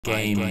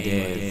Game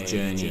Dev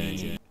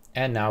Journey.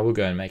 And now we'll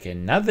go and make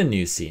another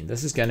new scene.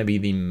 This is going to be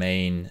the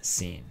main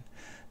scene.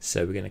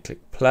 So we're going to click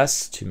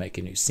plus to make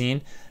a new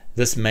scene.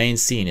 This main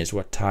scene is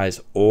what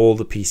ties all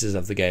the pieces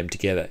of the game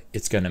together.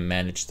 It's going to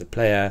manage the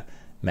player,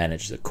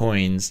 manage the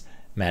coins,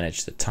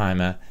 manage the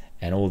timer,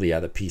 and all the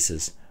other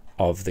pieces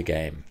of the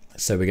game.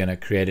 So we're going to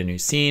create a new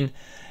scene,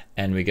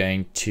 and we're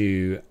going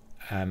to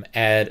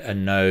add a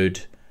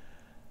node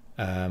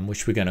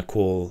which we're going to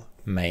call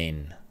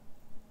main.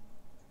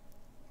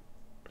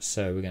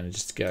 So we're going to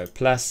just go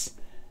plus,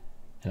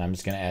 and I'm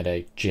just going to add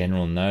a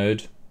general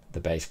node,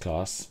 the base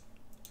class,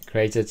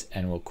 create it,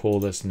 and we'll call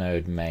this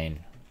node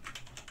main.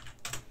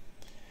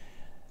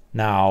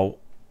 Now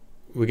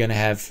we're going to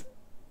have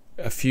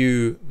a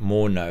few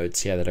more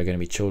nodes here that are going to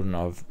be children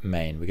of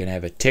main. We're going to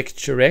have a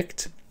texture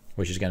rect,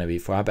 which is going to be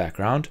for our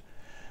background.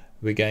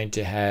 We're going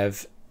to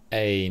have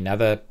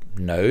another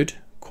node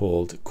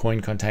called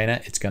coin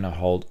container. It's going to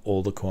hold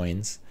all the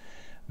coins.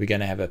 We're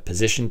going to have a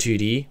position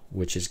 2D,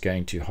 which is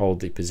going to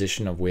hold the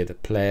position of where the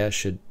player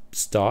should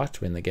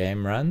start when the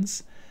game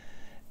runs.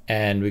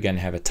 And we're going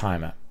to have a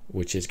timer,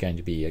 which is going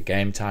to be a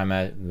game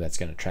timer that's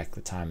going to track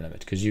the time limit,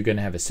 because you're going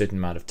to have a certain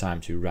amount of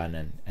time to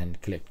run and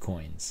collect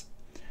coins.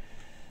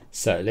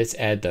 So let's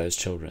add those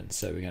children.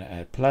 So we're going to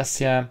add plus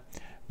here.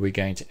 We're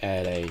going to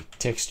add a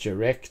texture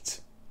rect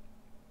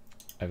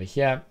over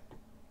here.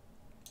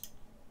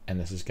 And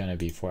this is going to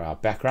be for our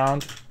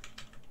background.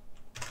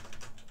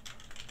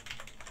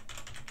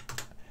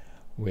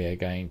 We're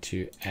going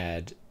to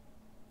add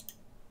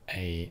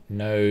a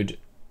node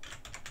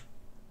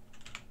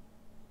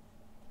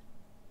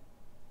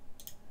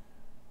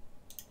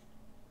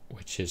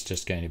which is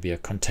just going to be a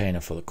container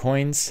for the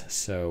coins.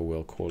 So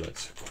we'll call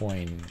it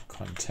coin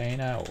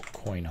container or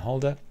coin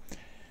holder.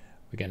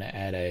 We're going to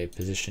add a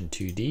position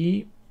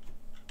 2D,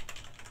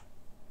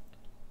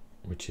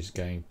 which is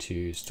going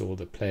to store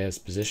the player's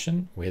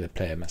position where the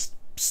player must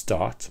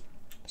start.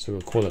 So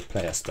we'll call it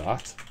player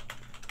start.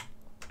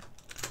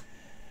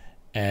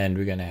 And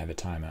we're going to have a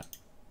timer,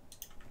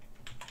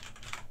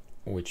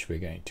 which we're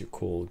going to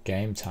call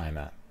game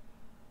timer.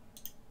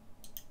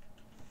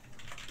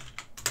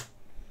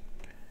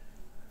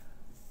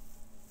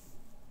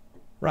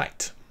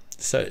 Right,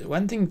 so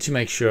one thing to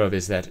make sure of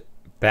is that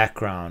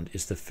background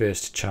is the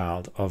first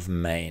child of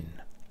main,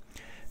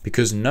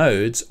 because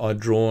nodes are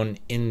drawn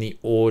in the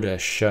order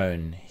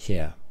shown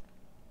here.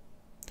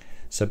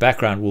 So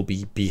background will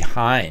be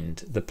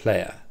behind the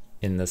player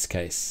in this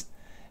case,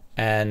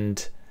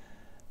 and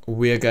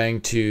we're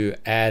going to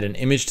add an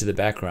image to the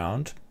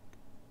background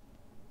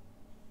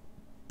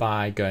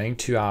by going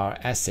to our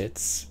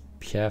assets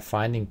here,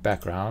 finding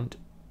background,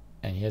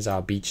 and here's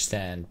our beach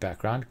stand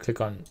background.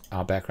 Click on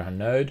our background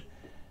node,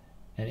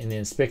 and in the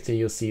inspector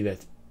you'll see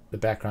that the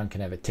background can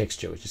have a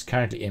texture which is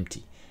currently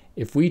empty.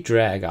 If we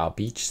drag our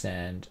beach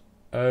stand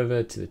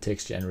over to the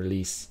texture and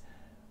release,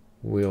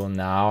 we'll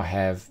now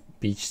have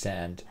beach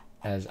sand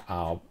as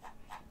our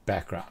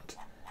background.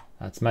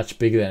 Now it's much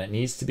bigger than it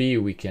needs to be.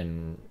 We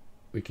can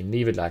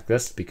leave it like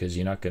this because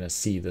you're not going to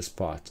see this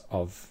part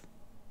of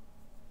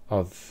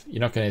you're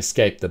not going to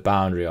escape the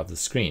boundary of the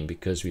screen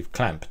because we've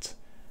clamped.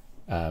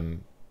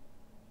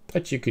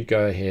 But you could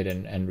go ahead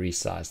and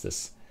resize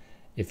this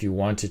if you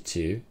wanted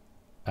to.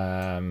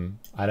 I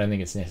don't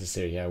think it's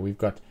necessary here. You're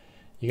going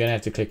to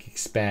have to click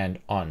expand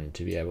on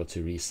to be able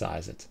to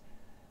resize it.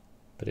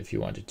 But if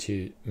you wanted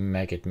to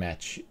make it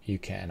match, you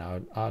can.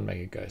 I'll make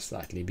it go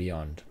slightly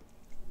beyond.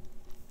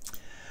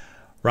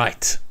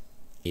 Right.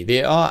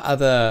 There are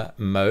other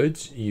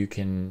modes you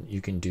can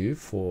do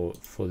for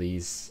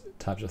these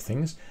types of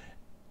things.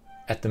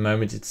 At the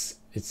moment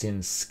it's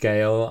in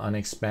scale on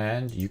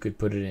expand. You could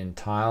put it in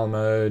tile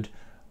mode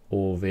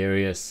or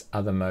various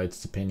other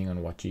modes depending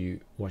on what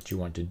you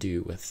want to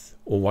do with,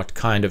 or what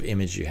kind of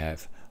image you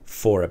have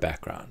for a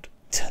background.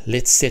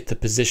 Let's set the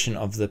position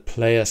of the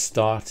player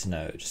start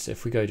node. So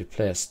if we go to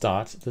player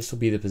start, this will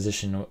be the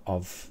position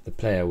of the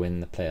player when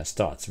the player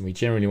starts, and we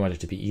generally want it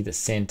to be either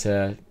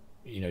center,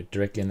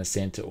 directly in the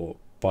center, or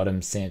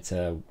bottom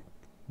center,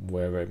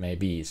 wherever it may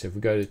be. So if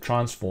we go to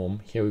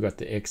transform, here we've got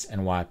the X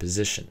and Y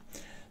position.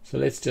 So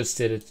let's just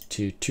set it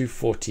to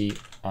 240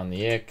 on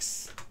the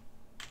X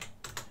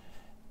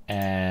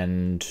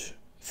and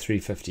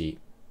 350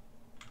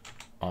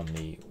 on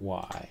the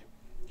Y.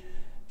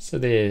 So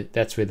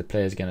that's where the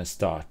player is going to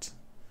start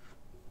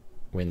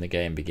when the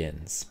game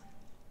begins.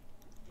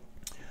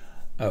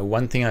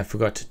 One thing I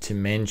forgot to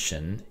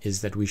mention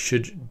is that we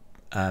should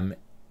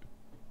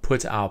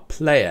put our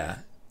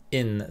player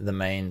in the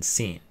main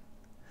scene.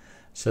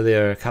 So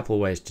there are a couple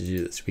of ways to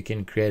do this. We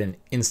can create an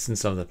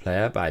instance of the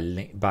player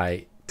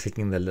by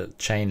clicking the little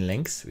chain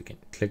links. We can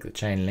click the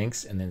chain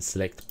links and then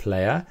select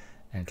player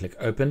and click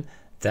open.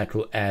 That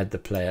will add the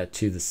player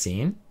to the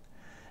scene.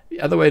 The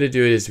other way to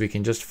do it is we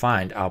can just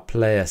find our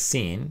player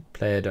scene,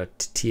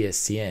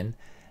 player.tscn,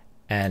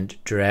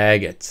 and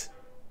drag it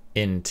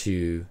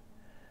into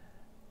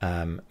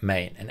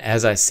main. And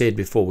as I said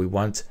before, we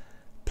want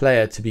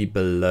player to be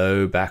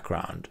below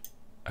background.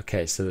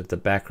 Okay, so that the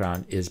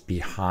background is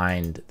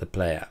behind the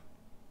player.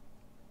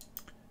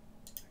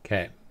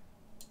 Okay.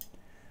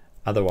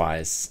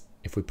 Otherwise,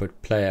 if we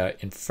put player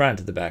in front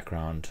of the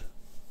background,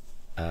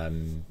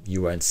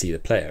 you won't see the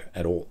player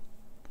at all.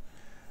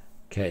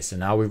 Okay, so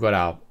now we've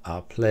got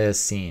our player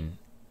scene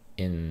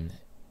in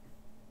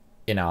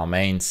our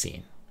main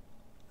scene,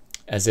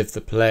 as if the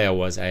player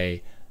was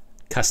a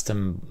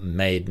custom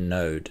made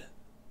node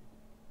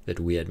that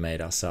we had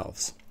made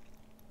ourselves.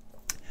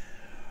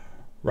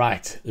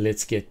 Right,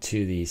 let's get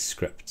to the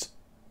script.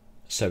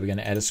 So we're going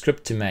to add a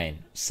script to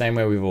main, same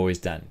way we've always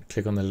done.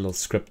 Click on the little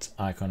script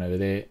icon over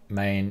there,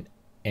 main,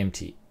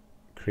 empty,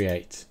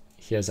 create.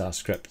 Here's our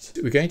script.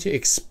 We're going to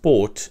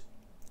export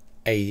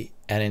an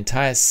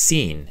entire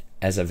scene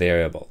as a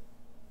variable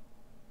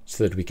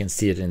so that we can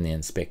see it in the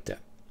inspector.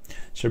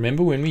 So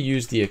remember, when we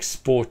use the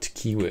export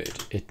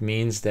keyword, it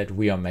means that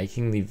we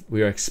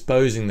are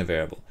exposing the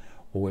variable,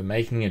 or we're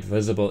making it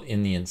visible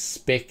in the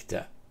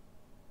inspector.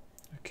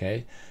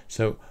 Okay,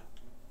 so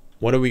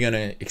what are we going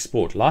to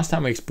export? Last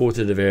time we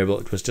exported a variable,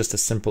 it was just a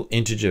simple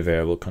integer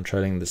variable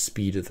controlling the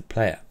speed of the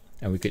player,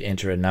 and we could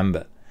enter a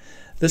number.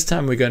 This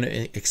time we're going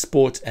to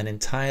export an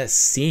entire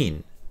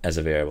scene as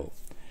a variable.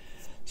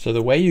 So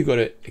the way you got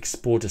to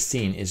export a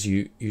scene is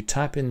you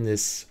type in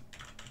this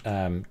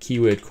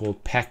keyword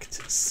called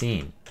packed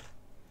scene.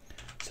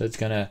 So it's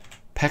going to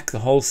pack the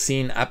whole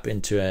scene up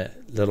into a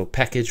little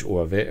package,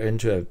 or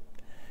into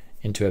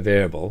a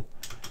variable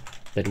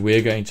that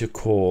we're going to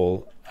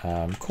call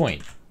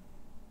coin.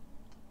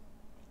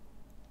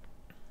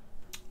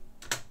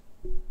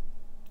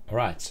 All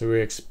right, so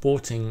we're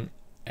exporting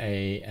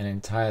an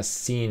entire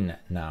scene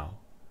now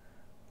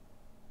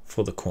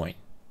for the coin,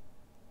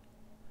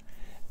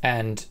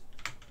 and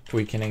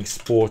we can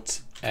export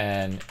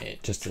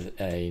just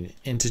an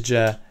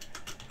integer,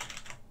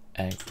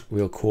 and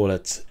we'll call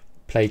it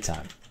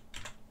playtime,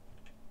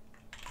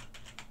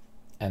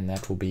 and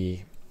that will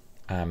be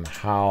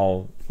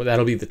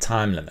that'll be the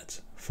time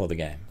limit for the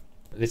game.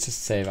 Let's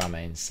just save our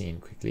main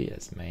scene quickly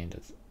as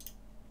main.tscn.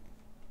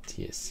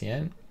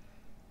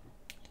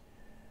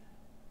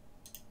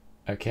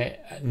 Okay,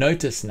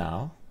 notice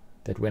now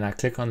that when I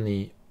click on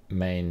the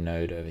main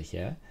node over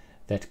here,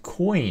 that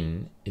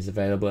coin is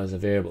available as a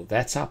variable.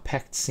 That's our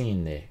packed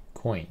scene there,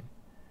 coin.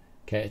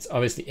 Okay, it's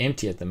obviously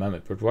empty at the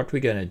moment, but what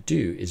we're going to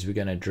do is we're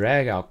going to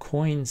drag our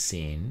coin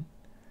scene,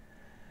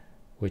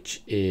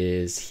 which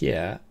is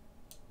here,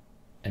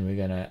 and we're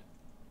going to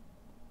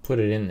put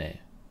it in there.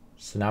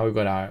 So now we've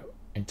got our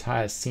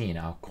entire scene,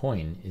 our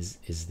coin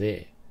is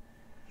there.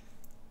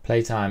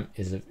 Playtime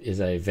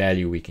is a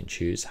value we can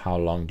choose. How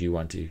long do you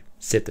want to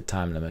set the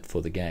time limit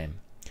for the game?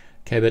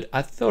 Okay, but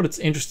I thought it's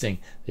interesting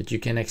that you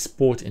can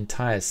export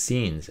entire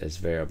scenes as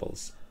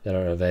variables that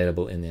are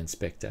available in the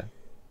inspector.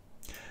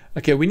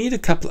 Okay, we need a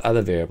couple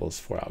other variables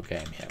for our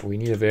game here. We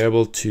need a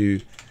variable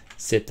to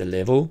set the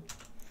level,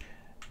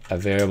 a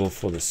variable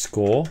for the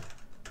score.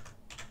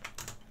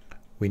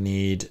 We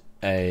need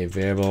a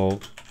variable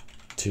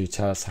to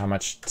tell us how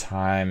much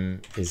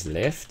time is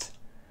left.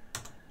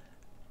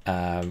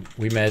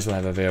 We may as well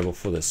have a variable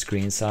for the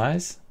screen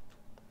size,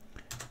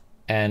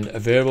 and a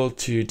variable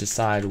to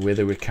decide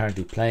whether we're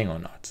currently playing or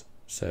not.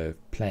 So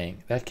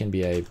playing, that can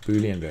be a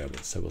Boolean variable,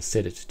 so we'll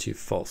set it to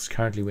false.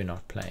 Currently we're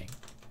not playing.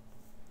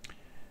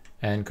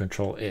 And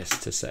Control S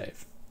to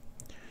save.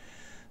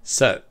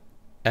 So,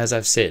 as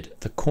I've said,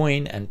 the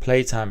coin and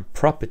playtime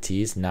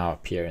properties now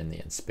appear in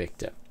the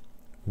inspector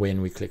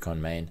when we click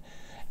on main,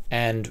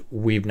 and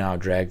we've now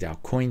dragged our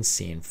coin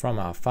scene from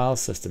our file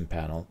system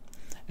panel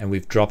and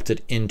we've dropped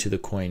it into the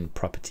coin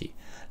property.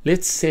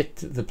 Let's set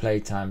the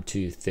playtime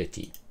to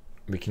 30.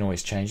 We can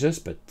always change this,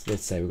 but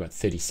let's say we've got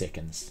 30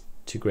 seconds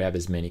to grab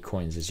as many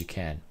coins as you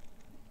can.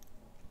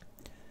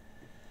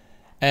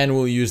 And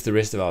we'll use the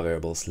rest of our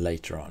variables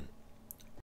later on.